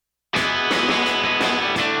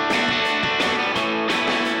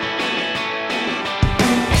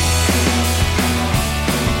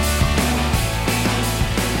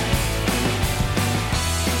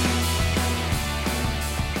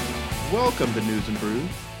Welcome to News and Brews,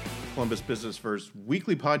 Columbus Business First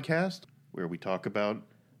weekly podcast where we talk about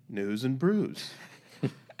news and brews.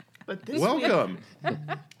 But this Welcome. week,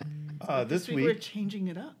 this week we're changing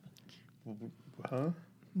it up. Huh?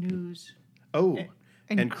 News. Oh,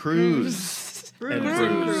 and cruise. Brews.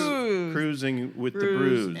 And brews. Cruising with the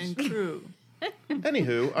brews. And crew.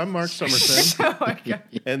 Anywho, I'm Mark Somerson. Oh my God.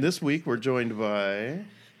 And this week we're joined by...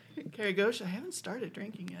 Carrie Ghosh, I haven't started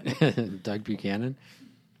drinking yet. Doug Buchanan.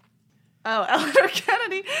 Oh, Eleanor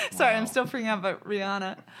Kennedy. Sorry, I'm still freaking out about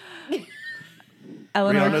Rihanna.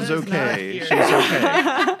 Eleanor Rihanna's okay. She's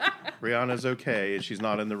okay. Rihanna's okay. She's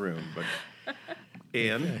not in the room. But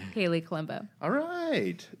and Hayleigh Colombo. all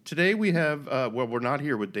right. Today we have, we're not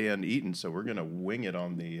here with Dan Eaton, so we're going to wing it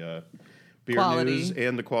on the beer Quality. news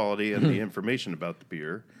and the quality and the information about the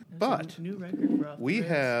beer. But New record for off the we rails.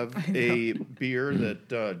 have a beer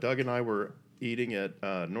that Doug and I were eating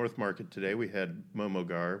at North Market today. We had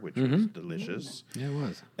Momogar, which was delicious. Yeah, it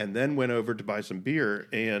was. And then went over to buy some beer,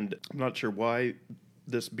 and I'm not sure why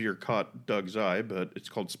this beer caught Doug's eye, but it's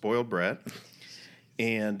called Spoiled Brat,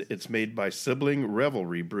 and it's made by Sibling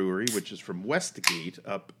Revelry Brewery, which is from Westgate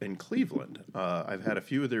up in Cleveland. I've had a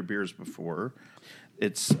few of their beers before.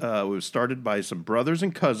 It was started by some brothers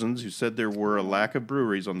and cousins who said there were a lack of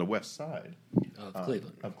breweries on the west side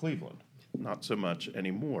Of Cleveland. Not so much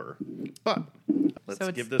anymore. But let's So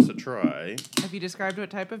it's- give this a try. Have you described what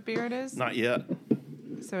type of beer it is? Not yet.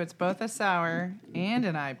 So it's both a sour and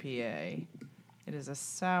an IPA. It is a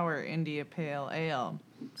sour India Pale Ale,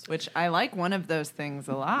 which I like one of those things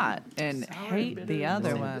a lot and Sour hate and the bitter. other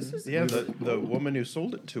This one. is Yeah, the woman who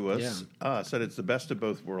sold it to us Yeah. said it's the best of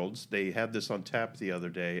both worlds. They had this on tap the other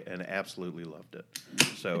day and absolutely loved it.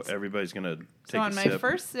 So everybody's going to take So on a my sip.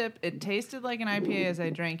 first sip, it tasted like an IPA as I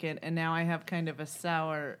drank it, and now I have kind of a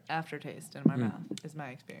sour aftertaste in my mouth, is my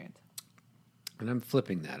experience. And I'm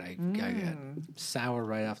flipping that. I got sour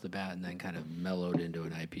right off the bat and then kind of mellowed into an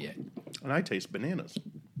IPA. And I taste bananas.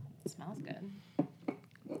 It smells good.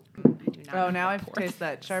 I do not Oh, know now how I to pour taste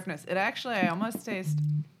that sharpness. It actually, I almost taste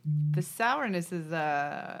the sourness is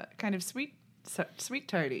kind of sweet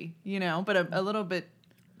tarty, but a little bit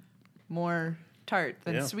more tart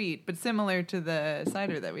than Yeah. sweet, but similar to the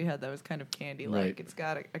cider that we had that was kind of candy-like. Right. It's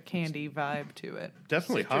got a candy vibe to it.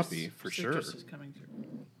 Definitely Citrus- hoppy, for sure. citrus is coming through.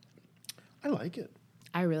 I like it.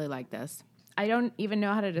 I really like this. I don't even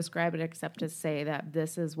know how to describe it except to say that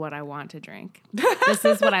this is what I want to drink. This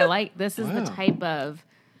is what I like. This is the Wow. type of...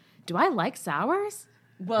 Do I like sours?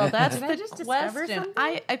 Well, that's Did I the just discover question. something?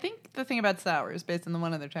 I think the thing about sours, based on the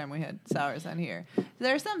one other time we had sours on here,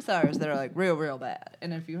 there are some sours that are like real bad,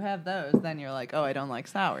 and if you have those, then you're like, oh, I don't like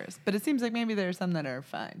sours. But it seems like maybe there are some that are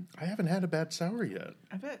fine. I haven't had a bad sour yet.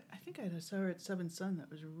 I think I had a sour at Seven Sun that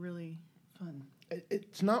was really fun.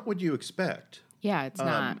 It's not what you expect. Yeah, it's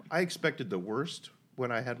not. I expected the worst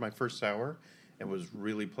when I had my first sour and was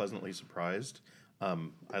really pleasantly surprised.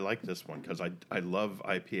 I like this one because I love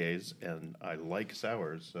IPAs and I like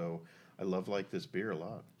sours, so I like this beer a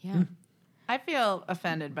lot. Yeah. I feel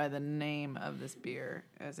offended by the name of this beer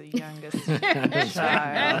as a youngest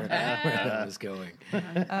child. Where that was going.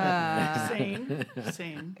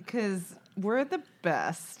 Same. Because we're the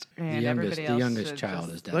best, and The everybody else youngest should child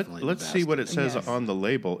just- is definitely Let's the see best. what it says Yes. on the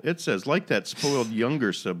label. It says, like that spoiled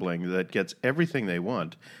younger sibling that gets everything they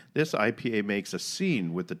want, this IPA makes a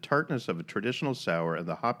scene with the tartness of a traditional sour and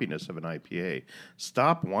the hoppiness of an IPA.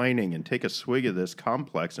 Stop whining and take a swig of this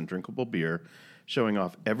complex and drinkable beer, showing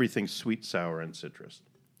off everything sweet, sour, and citrus.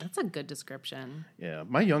 That's a good description. Yeah,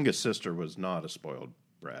 my youngest sister was not a spoiled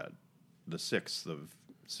brat. The sixth of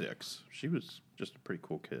six. She was just a pretty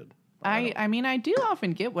cool kid. I mean, I do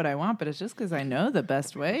often get what I want, but it's just because I know the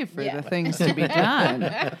best way for the things to be done.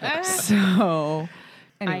 So,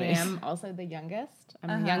 anyways. I am also the youngest.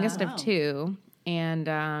 I'm the youngest Wow. of two. And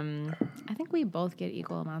I think we both get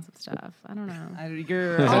equal amounts of stuff. I don't know.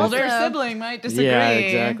 Your older sibling might disagree. Yeah,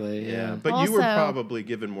 exactly. Yeah. But you were Also- probably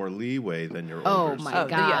given more leeway than your Oh, older my sister. Oh,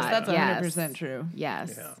 God. yes, that's 100% yes. true.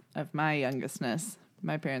 Yes. Yeah. Of my youngestness.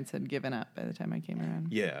 My parents had given up by the time I came around.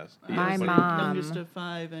 Yes. My But- mom- Youngest of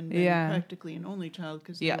five and Yeah. practically an only child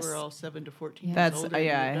because Yes. they were all 7 to 14 years That's older.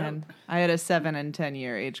 than I had a 7 and 10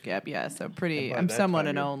 year age gap. Yeah, so By I'm that somewhat time,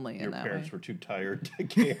 an your- only in Your that way. parents were too tired to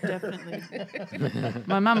care. Definitely.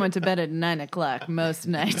 My mom went to bed at 9 o'clock most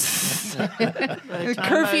nights. By the time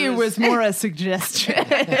Curfew I was more a suggestion.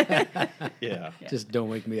 Yeah. Just don't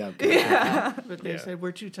wake me up. But they Yeah. said,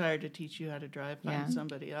 we're too tired to teach you how to drive. Find Yeah.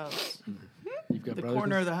 somebody else. You've got The brothers?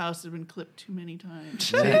 corner of the house has been clipped too many times.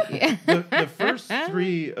 The first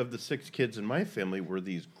three of the 6 kids in my family were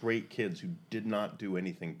these great kids who did not do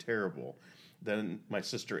anything terrible. then my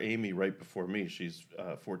sister Amy, right before me, she's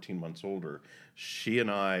 14 months older, she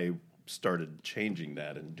and I started changing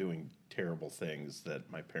that and doing terrible things that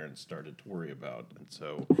my parents started to worry about. And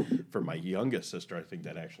so for my youngest sister, I think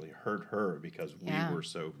that actually hurt her because we were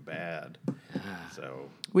so bad. So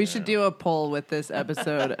we should do a poll with this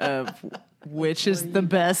episode of which is the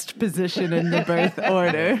best position in the birth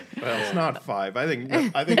order. Well, it's not 5. I think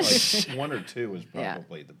like 1 or 2 is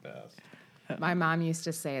probably the best. My mom used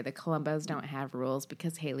to say the Colombos don't have rules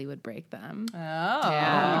because Hayleigh would break them. Oh.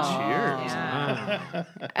 Yeah.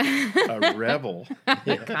 Cheers. A rebel.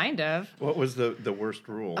 Kind of. What was the worst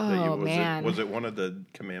rule? Man. Was it one of the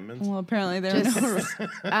commandments? Well, apparently there was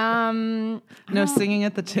no singing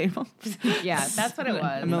at the table. Yeah, that's what it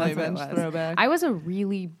was. Emily That's what it Bench was. throwback. I was a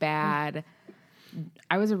really bad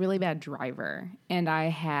driver, and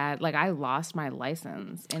I lost my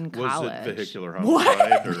license in college. Was it vehicular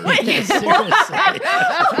homicide? Or?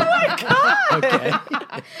 Okay.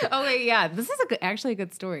 Okay, yeah, this is actually a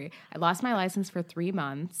good story. I lost my license for 3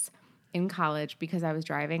 months in college because I was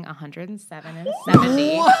driving 107 and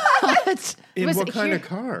 70. What? In what kind of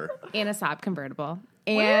car? In a Saab convertible.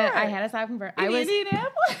 And Where? I had a Saab convertible.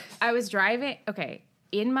 Indianapolis? I was driving. Okay.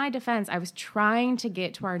 In my defense, I was trying to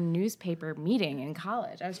get to our newspaper meeting in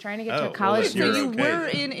college. I was trying to get to a college. So You're you okay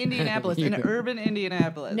were then. in Indianapolis, in urban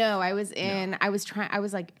Indianapolis. No, I was in. I was trying. I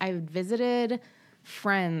was like, I visited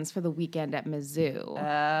friends for the weekend at Mizzou.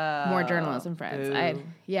 More journalism friends.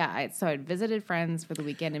 So I'd visited friends for the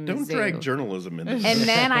weekend in Don't Mizzou. drag journalism into this. And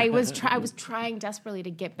then I was trying desperately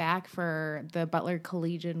to get back for the Butler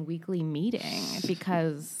Collegian weekly meeting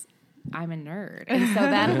because I'm a nerd. And so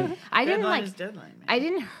then I didn't Deadline is deadline, man. I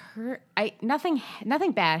didn't hurt.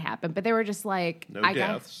 Nothing bad happened, but they were just like No I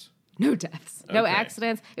deaths. no deaths, no Okay.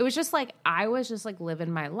 accidents. It was just like I was just like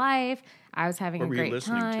living my life. I was having What a were you great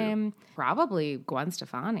listening to? time. Probably Gwen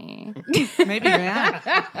Stefani. Maybe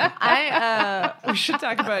we should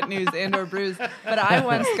talk about news and/or brews. But I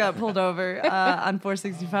once got pulled over on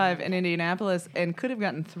 465 in Indianapolis and could have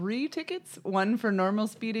gotten 3 tickets: one for normal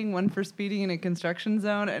speeding, one for speeding in a construction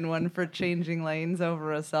zone, and one for changing lanes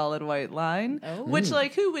over a solid white line. Oh. Which,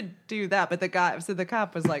 like, who would do that? But the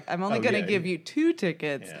cop was like, "I'm only going to give you 2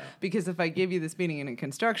 tickets because if I give you the speeding in a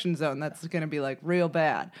construction zone, that's going to be like real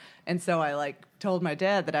bad." And so I told my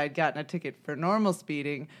dad that I'd gotten a ticket for normal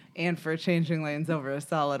speeding and for changing lanes over a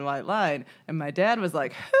solid white line. And my dad was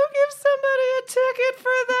like, "Who gives somebody a ticket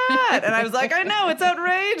for that?" And I was like, "I know, it's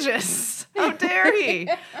outrageous. How dare he?"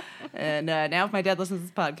 And now if my dad listens to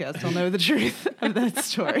this podcast, he'll know the truth of that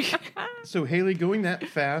story. So Hayleigh, going that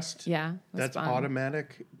fast? Yeah, it was That's fun.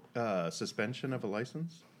 automatic suspension of a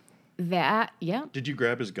license? That Did you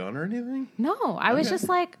grab his gun or anything? No, I was just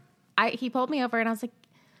like, he pulled me over and I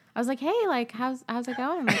was like, hey, like, how's it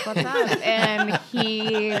going? Like, what's up? And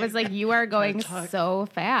he was like, you are going so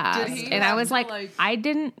fast. Did he And I have was to, like, like- I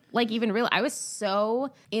didn't even realize. I was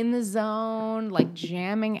so in the zone, like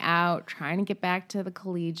jamming out, trying to get back to the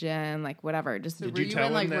Collegian, like whatever. Just Did Were you you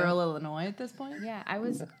tell in him that? rural Illinois at this point? yeah, I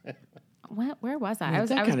was. Where was I? At I was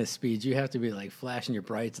that kind of speed, you have to be like flashing your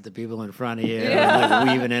brights at the people in front of you, and, like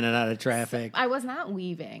weaving in and out of traffic. I was not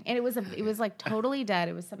weaving, and it was like totally dead.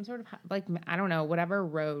 It was some sort of like I don't know, whatever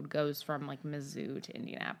road goes from like Mizzou to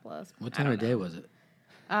Indianapolis. What time of day was it?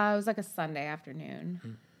 It was like a Sunday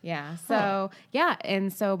afternoon. Yeah. So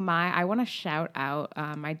and so I want to shout out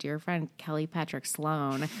my dear friend Kelly Patrick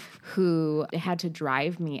Sloan, who had to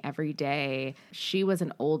drive me every day. She was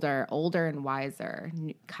an older and wiser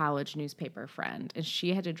college newspaper friend, and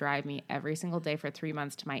she had to drive me every single day for 3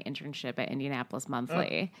 months to my internship at Indianapolis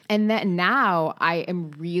Monthly. And then now I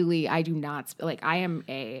am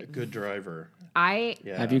a Good driver.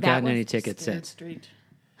 Have you that gotten was any tickets Stand since? straight.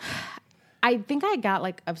 I think I got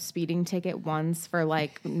like a speeding ticket once for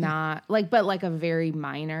like not like, but like a very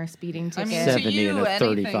minor speeding I ticket. mean, 70 to you, and a anything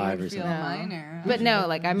 35 would or feel something. minor. But no,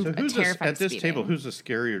 like I'm So who's terrified at this of table? speeding. Who's the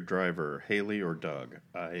scarier driver, Hayleigh or Doug?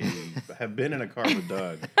 I have been in a car with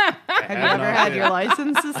Doug. Have you ever had your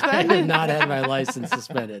license I did suspended? not have my license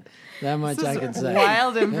suspended. That much I can say.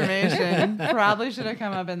 Wild information. Probably should have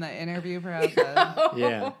come up in the interview process.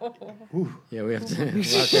 Yeah. Yeah, we have to have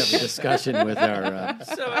a discussion with our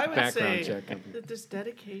So I would background say check company. that this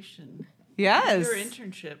dedication, Yes. your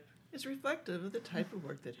internship, is reflective of the type of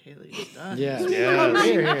work that Hayleigh has done. Yeah. Yes.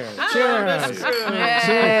 Here, here. Cheers.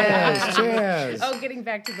 Cheers. Cheers. Oh, getting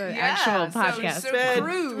back to the actual podcast. Sped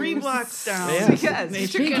Cruise. 3 blocks down. Yeah. Yes.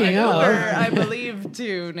 Speaking Uber, of- I believe,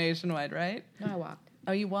 to Nationwide, right? No, I walked.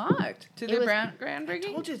 Oh, you walked to the was- groundbreaking?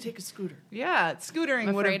 Told you to take a scooter. Yeah, scootering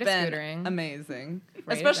I'm would have afraid of been scootering. amazing. Afraid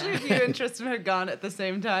of Especially that. if you and Tristan had gone at the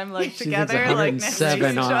same time, like She together, thinks like next to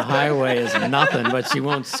 107 each on a other. highway is nothing, but she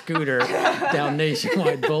won't scooter down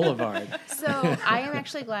Nationwide Boulevard. So I am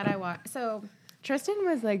actually glad I walked. So Tristan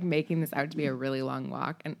was like making this out to be a really long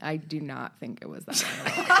walk, and I do not think it was that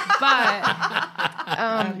long. But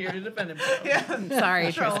I'm here to defend himself.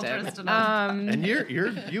 sorry, Troll Tristan. Tristan on. And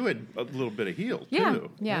you had a little bit of heel too. Yeah,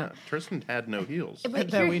 yeah. Tristan had no heels. But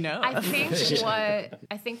That we know I of.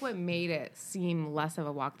 think what made it seem less of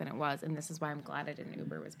a walk than it was, and this is why I'm glad I didn't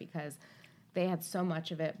Uber, was because they had so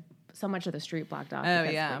much of the street blocked off. Oh,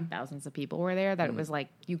 because, yeah. like, thousands of people were there that it was like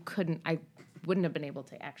I wouldn't have been able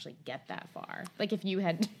to actually get that far. Like if you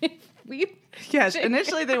had, Yes,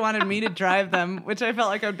 initially they wanted me to drive them, which I felt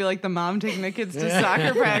like I would be like the mom taking the kids to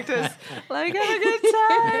soccer practice. Like, have a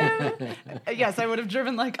good time. Yes, I would have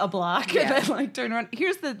driven like a block and then like turn around.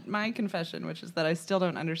 Here's my confession, which is that I still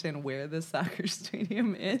don't understand where this soccer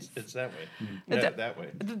stadium is. It's that way. No, that way.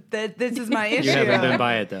 This is my issue. You haven't been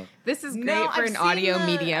by it, though. this is great No, for I've an seen audio the-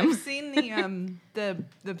 medium. I've seen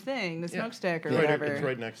the thing, the smokestack or Right, whatever. it's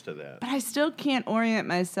right next to that. But I still can't orient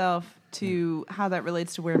myself to how that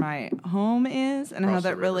relates to where my home is and how Across the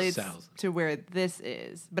that river. relates South. to where this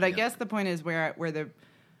is. But I guess the point is where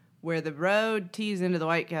the road tees into the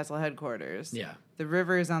White Castle headquarters. Yeah. The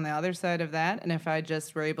river is on the other side of that, and if I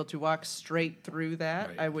just were able to walk straight through that,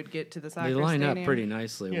 Right. I would get to the soccer They line stadium. up pretty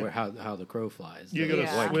nicely Yeah. where how the crow flies. You The got to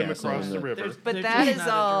Yeah. swim Castle across and the river. But There's that just is not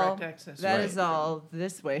a all. direct access. That Right. is all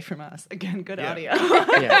this way from us. Again, good Yeah. audio.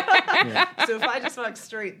 Yeah. So if I just walk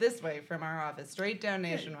straight this way from our office, straight down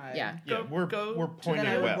Nationwide, Yeah. Yeah, we're go pointing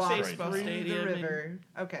then I would west walk right baseball now. through stadium the and- river.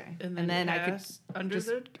 Okay, And and then I could. pass under just-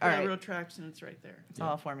 the all right. railroad tracks, and it's right there. It's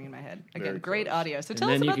all forming in my head. Again, Very great close. audio. So And tell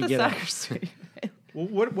us then you about could the get a- soccer stadium. Well,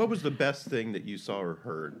 what was the best thing that you saw or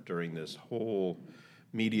heard during this whole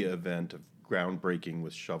media event of groundbreaking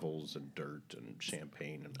with shovels and dirt and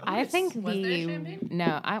champagne and I think Was there champagne?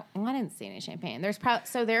 I didn't see any champagne. There's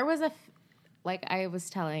so there was like I was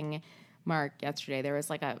telling Mark yesterday, there was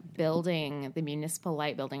like a building, the municipal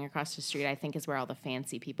light building across the street, I think is where all the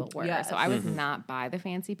fancy people were. Yes. So I was not by the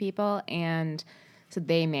fancy people, and so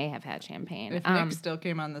they may have had champagne. If Nick still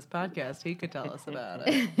came on this podcast, he could tell us about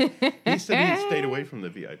it. he said he stayed away from the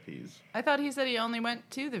VIPs. I thought he said he only went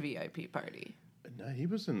to the VIP party. No, he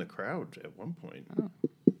was in the crowd at one point.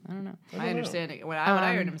 I don't know. My understanding, what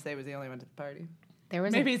I heard him say was he only went to the party. There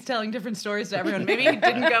was Maybe he's telling different stories to everyone. Maybe he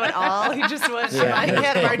didn't go at all. He just went. Yeah. He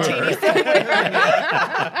had a martini somewhere.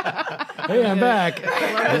 Hey, I'm back.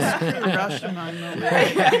 Columbus Crew Rush among them.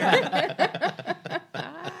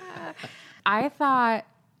 I thought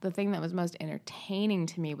the thing that was most entertaining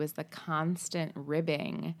to me was the constant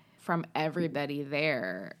ribbing from everybody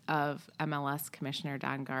there of MLS Commissioner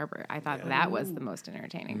Don Garber. I thought that was the most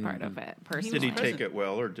entertaining part of it, personally. Did he present. take it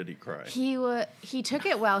well or did he cry? He took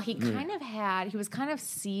it well. He he was kind of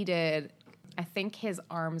seated. I think his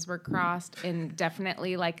arms were crossed and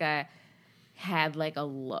definitely had like a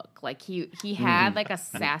look. Like he had like a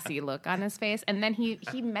sassy look on his face. And then he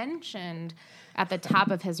mentioned at the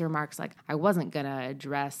top of his remarks, like, I wasn't gonna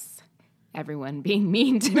address everyone being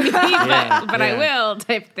mean to me, but I will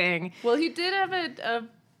type thing. Well, he did have a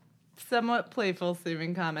somewhat playful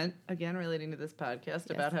seeming comment, again relating to this podcast,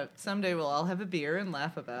 about how someday we'll all have a beer and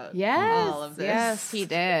laugh about all of this. Yes, he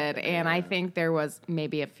did. And I think there was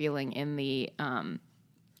maybe a feeling in the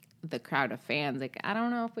crowd of fans, like, I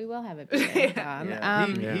don't know if we will have a beer.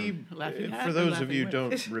 He Laughing for happy, those of laughing you with.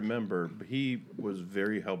 don't remember, he was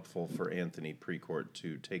very helpful for Anthony Precourt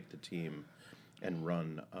to take the team and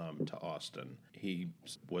run to Austin. He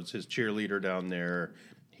was his cheerleader down there.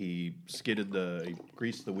 He he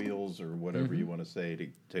greased the wheels or whatever you want to say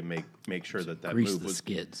to make sure that Grease move the was.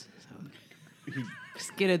 skids.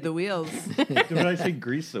 Skidded the wheels. Did I say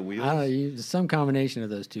grease the wheels? I don't know, some combination of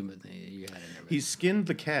those two, but you had it. He skinned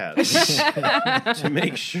the calves to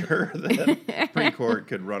make sure that Precourt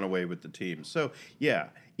could run away with the team. So yeah,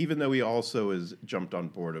 even though he also is jumped on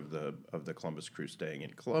board of the Columbus Crew staying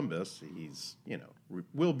in Columbus, he's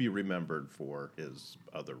will be remembered for his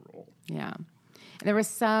other role. Yeah. There was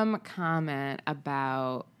some comment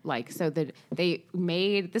about, like, so that they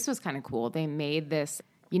made, this was kind of cool. They made this,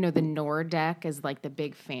 the Nordeck is like the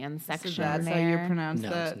big fan section. So that's there. how you pronounce No,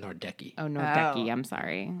 that. it's Nordecki. Oh, Nordecki. Oh. I'm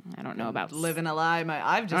sorry. I don't know about Living a lie.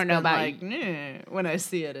 I've just don't know been about like, nah, when I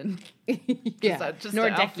see it, and yeah, I'll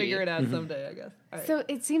Nordecki. figure it out someday, I guess. All right. So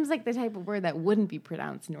it seems like the type of word that wouldn't be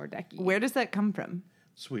pronounced Nordecki. Where does that come from?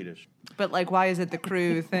 Swedish. But like, why is it the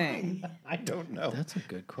crew thing? I don't know. That's a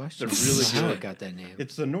good question. It's a really I don't know how good- it got that name.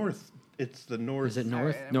 It's the North. It's the north. Is it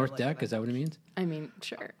north? Sorry, I North never deck? liked Is that what it means? I mean,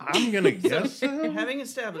 sure. I'm gonna guess so. Having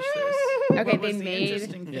established this, Okay, what they was the made-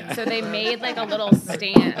 interesting thing So they about- made like a little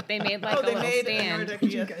stand. They made like Oh, a they little made stand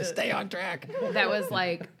Nordic. Stay on track. that was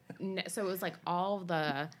like, so it was like all of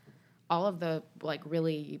the like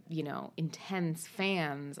really, intense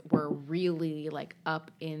fans were really like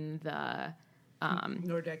up in the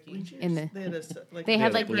Nordecki. in the- They had this, like, they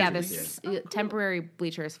had like bleachers. this temporary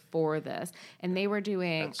bleachers for this, and they were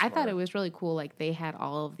doing. That's I thought smart. it was really cool. Like they had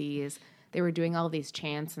all of these. They were doing all of these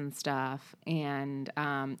chants and stuff, and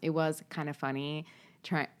it was kind of funny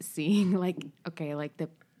seeing like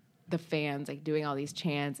the fans like doing all these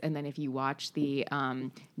chants, and then if you watch the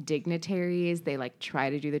dignitaries, they like try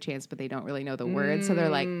to do the chants, but they don't really know the words, so they're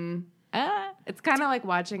like, it's kind of like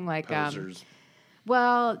watching like Posers.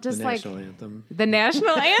 well, The just like national anthem. the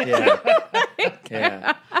national anthem.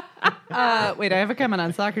 Yeah. Wait, I have a comment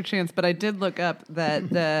on soccer chants, but I did look up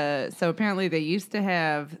that so apparently they used to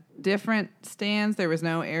have different stands. There was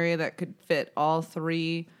no area that could fit all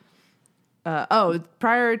three.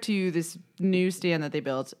 Prior to this new stand that they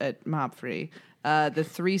built at Mop Free, the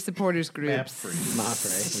three supporters groups,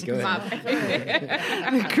 Mopre. Go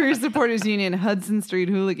ahead. the Career Supporters Union, Hudson Street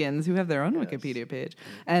Hooligans, who have their own Wikipedia page,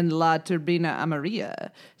 and La Turbina Amarilla,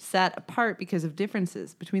 sat apart because of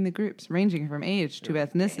differences between the groups, ranging from age to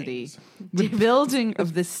ethnicity. The building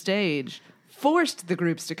of the stage forced the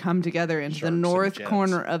groups to come together into Sharks the and north jets.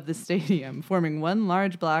 corner of the stadium, forming one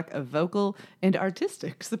large block of vocal and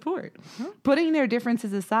artistic support. Putting their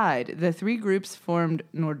differences aside, the three groups formed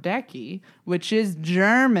Nordecki, which is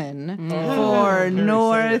German for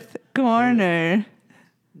North Corner,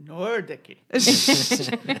 Nordecki.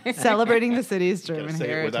 celebrating the city's Gotta German say it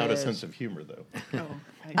heritage. without a sense of humor, though. Oh,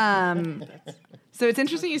 that's- So it's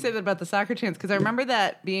interesting you say that about the soccer chants, because I remember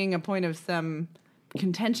that being a point of some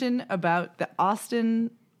contention about the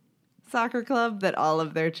Austin Soccer Club, that all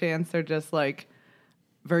of their chants are just like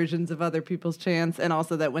versions of other people's chants, and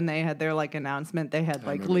also that when they had their like announcement, they had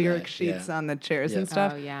like remember lyric that, sheets yeah. on the chairs Yeah. and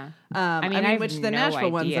stuff. Oh yeah. I I have which the no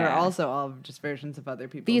Nashville ones idea. are also all just versions of other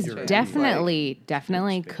people's These chants. definitely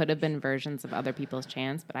Spanish. could have been versions of other people's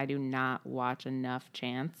chants, but I do not watch enough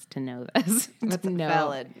chants to know this. That's No.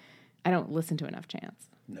 valid. I don't listen to enough chants.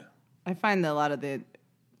 No. I find that a lot of the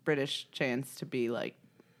British chants to be like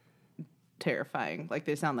terrifying. Like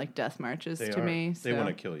they sound like death marches They to are. me. They so, want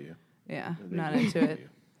to kill you. yeah, They not want to into kill it. you.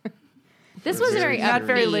 This They're was very very Not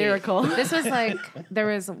very upbeat. lyrical. This was like there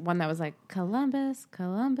was one that was like Columbus,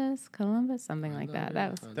 Columbus, Columbus, something like that.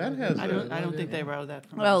 That was That has. I don't think they wrote that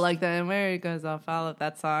from Well, us. like the "Where It Goes, I'll Follow"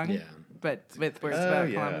 that song. Yeah. But with words Oh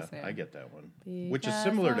about yeah, Columbus. Yeah. I get that one. Which is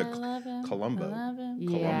similar to Colombo.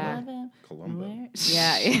 Yeah. Colombo.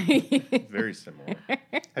 Yeah. Very similar.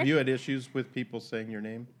 Have you had issues with people saying your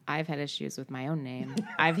name? I've had issues with my own name.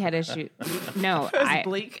 I've had issues. No,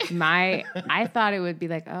 bleak. I thought it would be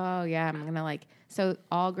like, oh yeah, I'm gonna like. So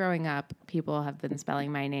all growing up, people have been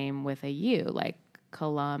spelling my name with a U, like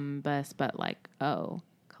Columbus, but like like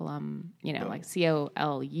COLUMBO.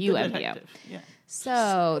 Detective. Yeah.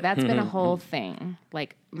 So that's been a whole thing.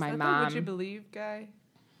 Like my Is that the mom, Would You Believe guy?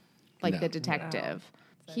 like No. the detective.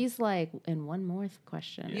 He's like in one more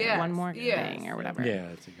question, Yes, one more yes. thing or whatever. Yeah,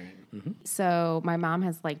 that's a great. Mm-hmm. So my mom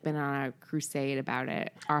has like been on a crusade about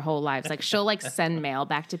it our whole lives. Like she'll like send mail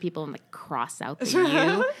back to people and like cross out the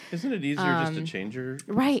U. Isn't it easier just to change your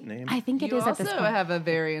Right. name? I think it You is at also this point. have a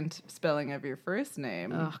variant spelling of your first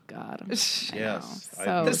name. Oh God. Yes. So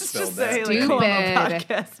I This is spelled just that. a Hayleigh Colombo Stupid.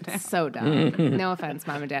 podcast now. So dumb. No offense,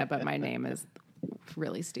 mom and dad, but my name is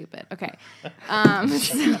really stupid. Okay. So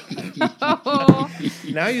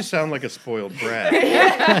Now you sound like a spoiled brat.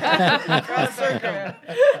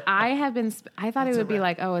 I have been. I thought it would be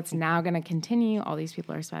like, oh, it's now going to continue. All these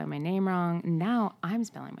people are spelling my name wrong. Now I'm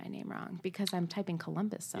spelling my name wrong because I'm typing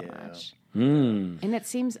Columbus so Yeah. much, Mm. and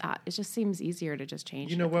it just seems easier to just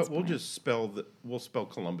change. You it know at what? this We'll point. just we'll spell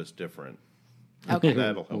Columbus different. Okay.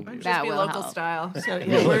 That'll help. Just That be will local help. style. So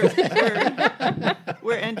yeah,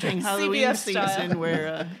 we're entering Halloween CBS style. season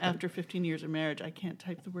where after 15 years of marriage, I can't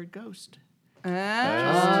type the word ghost. Oh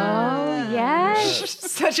yes,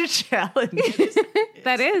 Such a challenge.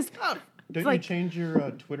 that is. Don't you change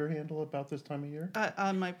your Twitter handle about this time of year?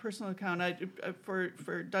 On my personal account,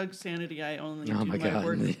 for Doug's sanity, I only Oh do my my God.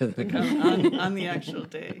 work account on the actual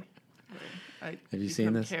day. Have you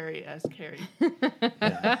seen this? Carrie as Carrie.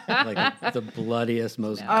 Like the bloodiest,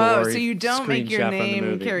 most Oh, gory so you don't make your screenshot from the name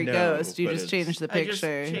movie. Carrie No, Ghost. You but just it's- change the I just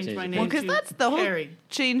picture. changed my Well, name Well, because to that's the whole Carrie.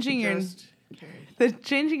 changing your Ghost Carrie.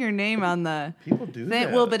 changing your name on the People do thing.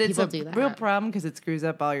 that. Well, but it's People a do that. real problem because it screws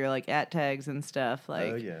up all your like @ tags and stuff.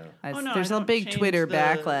 Like, Oh, yeah. Oh, no, there's I a don't big change Twitter the-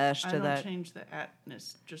 backlash I to don't that. change the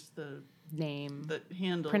atness, just the name. The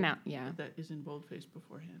handle yeah. that is in boldface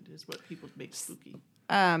beforehand is what people make spooky.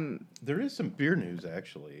 There is some beer news,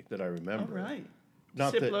 actually, that I remember. All right.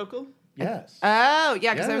 Not Sip that, local? Yes. Oh,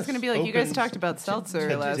 yeah, because I was Yes, going to be like, you guys opens talked about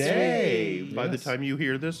seltzer last week. Today. By the Yes. time you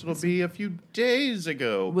hear this, it'll be a few days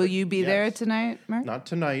ago. Will you be there Yes. tonight, Mark? Not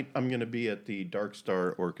tonight. I'm going to be at the Dark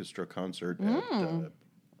Star Orchestra concert at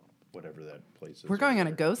whatever that place is. We're going over on a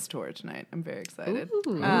there. ghost tour tonight. I'm very excited.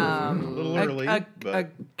 A little early, A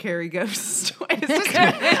but Carrie ghost tour.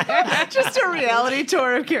 It's just a reality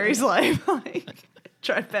tour of Carrie's life. Like,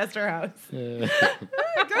 drive past her house.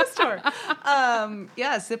 Ghost tour.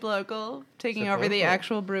 Yeah, Sip Local, taking Sip over the Local.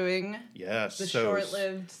 actual brewing. yes. The so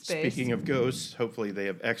short-lived space. Speaking of ghosts, hopefully they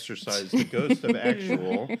have exorcised the ghost of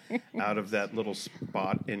actual out of that little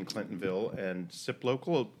spot in Clintonville. And Sip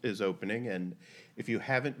Local is opening. And if you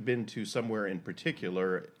haven't been to somewhere in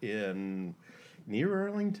particular in near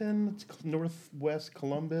Arlington, it's northwest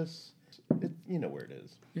Columbus, you know where it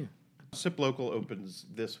is. Yeah. Sip Local opens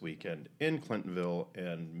this weekend in Clintonville,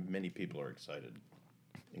 and many people are excited.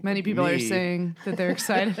 Many people are Me saying that they're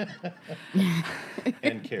excited.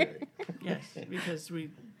 and Carrie. Yes, because we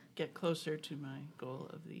get closer to my goal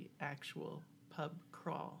of the actual pub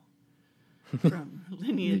crawl from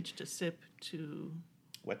Lineage to Sip to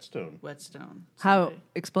Whetstone. Whetstone. How?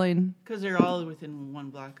 Explain. Because they're all within 1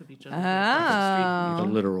 block of each other. The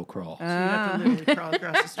literal crawl. So you have to literally crawl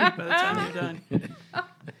across the street by the time you're done.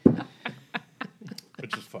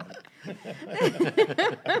 Which is fun. If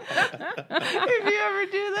you ever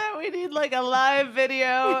do that, we need like a live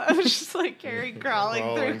video of just like Carrie crawling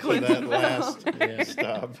through Crawling to that Clintonville. last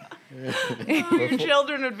stop Your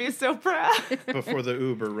children would be so proud. before the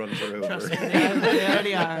Uber runs her Trust me, over. they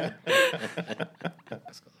already are.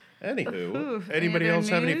 Anywho, Ooh, anybody any else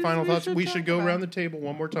have any news final we thoughts? should We talk should go about? around the table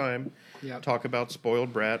one more time. Yep. Talk about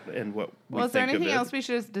Spoiled Brat and what Well, we is there think of anything it. else we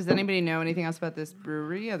should? Does anybody know anything else about this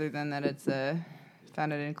brewery other than that it's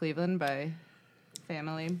founded in Cleveland by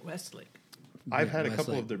family? Westlake. I've had a couple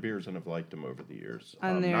Wesley. of their beers and have liked them over the years.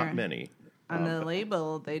 On their- not many. On the but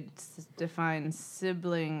label, they define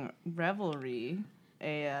Sibling Revelry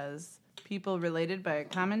as people related by a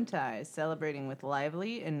common tie, celebrating with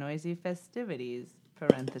lively and noisy festivities,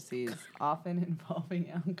 parentheses, often involving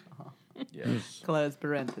alcohol, yes. close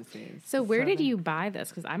parentheses. So where did you buy this?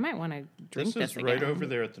 Because I might want to drink This this is right again. over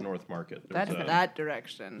there at the North Market. There's That's a- that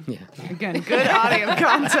direction. Yeah. Again, good audio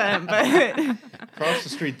content, but across the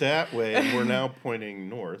street that way, and we're now pointing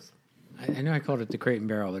north. I know I called it the Crate and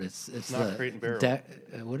Barrel, but it's not the Crate and Barrel.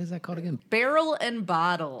 What is that called again? barrel and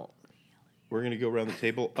bottle. We're going to go around the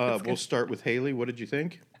table. We'll start with Hayleigh. What did you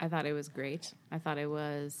think? I thought it was great. I thought it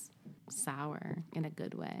was sour in a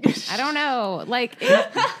good way. I don't know. Like,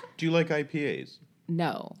 Do you like IPAs?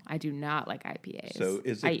 no, I do not like IPAs. So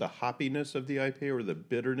is it the hoppiness of the IPA or the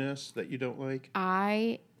bitterness that you don't like?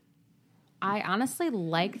 I honestly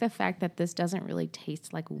like the fact that this doesn't really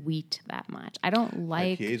taste like wheat that much. I don't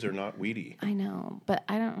like. IPAs are not weedy. I know, but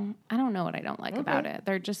I don't know what I don't like about it.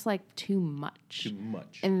 They're just like too much. Too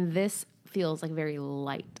much. And this feels like very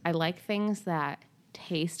light. I like things that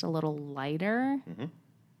taste a little lighter. Mm-hmm.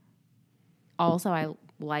 Also,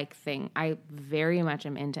 I very much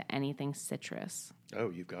am into anything citrus. Oh,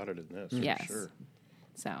 you got it in this. Yes. For sure.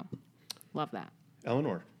 So, love that.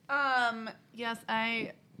 Eleanor. Yes,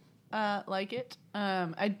 I like it.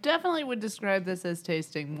 I definitely would describe this as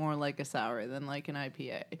tasting more like a sour than like an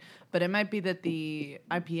IPA. But it might be that the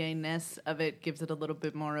IPA-ness of it gives it a little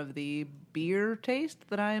bit more of the beer taste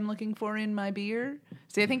that I am looking for in my beer.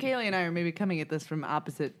 See, I think Hayleigh and I are maybe coming at this from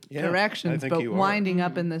opposite Yeah, directions, I think but you are. winding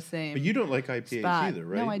up in the same. But you don't like IPAs Spot. either,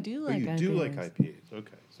 right? No, I do like you do like IPAs. IPAs.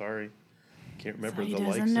 Okay, sorry. Can't remember He the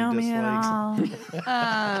likes doesn't know and me at dislikes.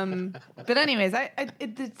 all. But anyways,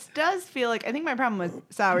 it does feel like, I think my problem with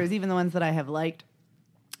sours, even the ones that I have liked,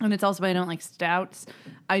 and it's also why I don't like stouts.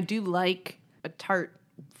 I do like a tart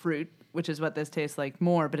fruit, which is what this tastes like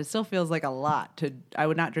more, but it still feels like a lot. I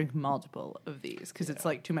would not drink multiple of these because it's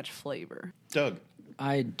like too much flavor. Doug.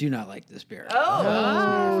 I do not like this beer.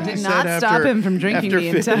 Did He not said stop after- him from drinking after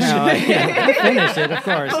the finishing- entire No, I finished it, of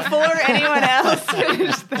course. before anyone else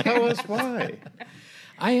finished. Tell us why.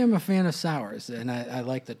 I am a fan of sours, and I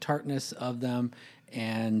like the tartness of them.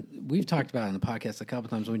 And we've talked about it on the podcast a couple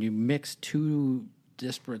times. When you mix two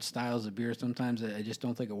disparate styles of beer, sometimes I just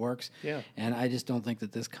don't think it works. Yeah. And I just don't think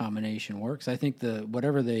that this combination works. I think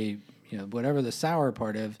whatever the sour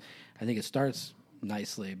part of, I think it starts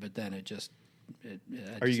nicely, but then it just.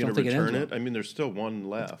 Are you going to return it? I mean, there's still one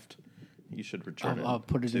left. You should return it. I'll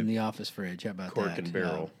put it to in the office fridge. How about Cork that? and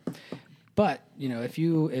barrel. But if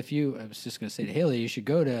you, I was just going to say to Hayleigh, you should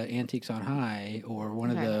go to Antiques on High or one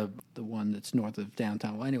of the one that's north of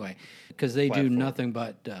downtown. Well, anyway, because they do nothing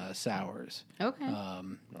but sours. Okay.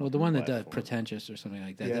 Well, the one that does Pretentious or something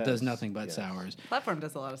like that, that does nothing but sours. Platform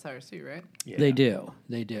does a lot of sours too, right? Yeah. They do.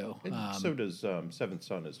 And so does Seventh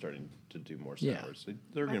Son is starting to do more sours.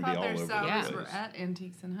 They're going to be all over the place. Sours were at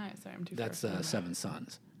Antiques and High. Sorry, I'm too far. That's Seven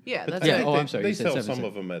Sons. Yeah, that's right. Oh, I'm sorry. They sell some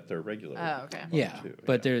of them at their regular. Oh, okay. Yeah,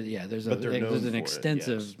 but there's there's an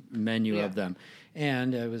extensive menu Yeah. of them,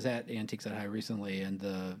 and I was at Antiques at High recently, and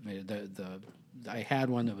I had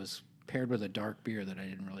one that was paired with a dark beer that I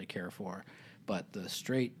didn't really care for, but the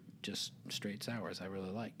straight sours I really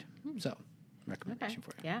liked. So, recommendation for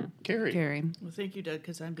you. Yeah. Carrie. Well, thank you, Doug,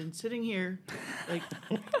 because I've been sitting here, like,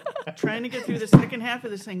 trying to get through the second half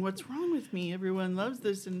of this thing. What's wrong with me? Everyone loves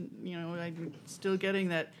this, and, I'm still getting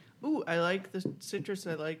that, ooh, I like the citrus,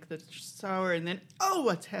 I like the sour, and then, oh,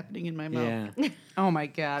 what's happening in my mouth? Yeah. Oh, my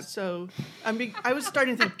God. So, I was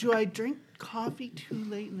starting to think, do I drink coffee too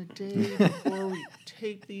late in the day before we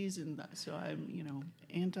take these? And so I'm,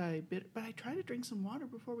 anti-bitter, but I try to drink some water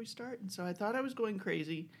before we start, and so I thought I was going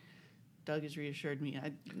crazy. Doug has reassured me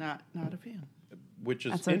I'm not a fan. Which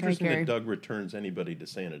is That's okay, interesting Carrie. that Doug returns anybody to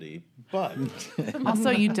sanity, but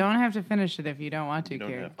Also, you don't have to finish it if you don't want to, don't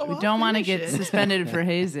Carrie. have to. We Oh, don't I'll want to finish get it. suspended for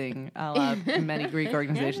hazing, a la many Greek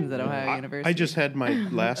organizations at Ohio University. I just had my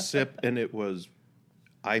last sip, and it was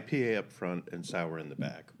IPA up front and sour in the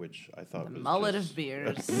back, which I thought was mullet just, of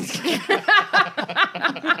beers.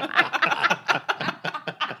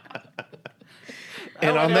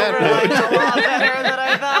 And on that note, a lot better than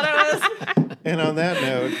I thought it was. and on that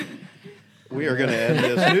note, we are going to end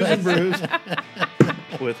this News and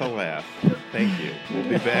Brews with a laugh. Thank you. We'll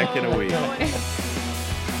be back in a week.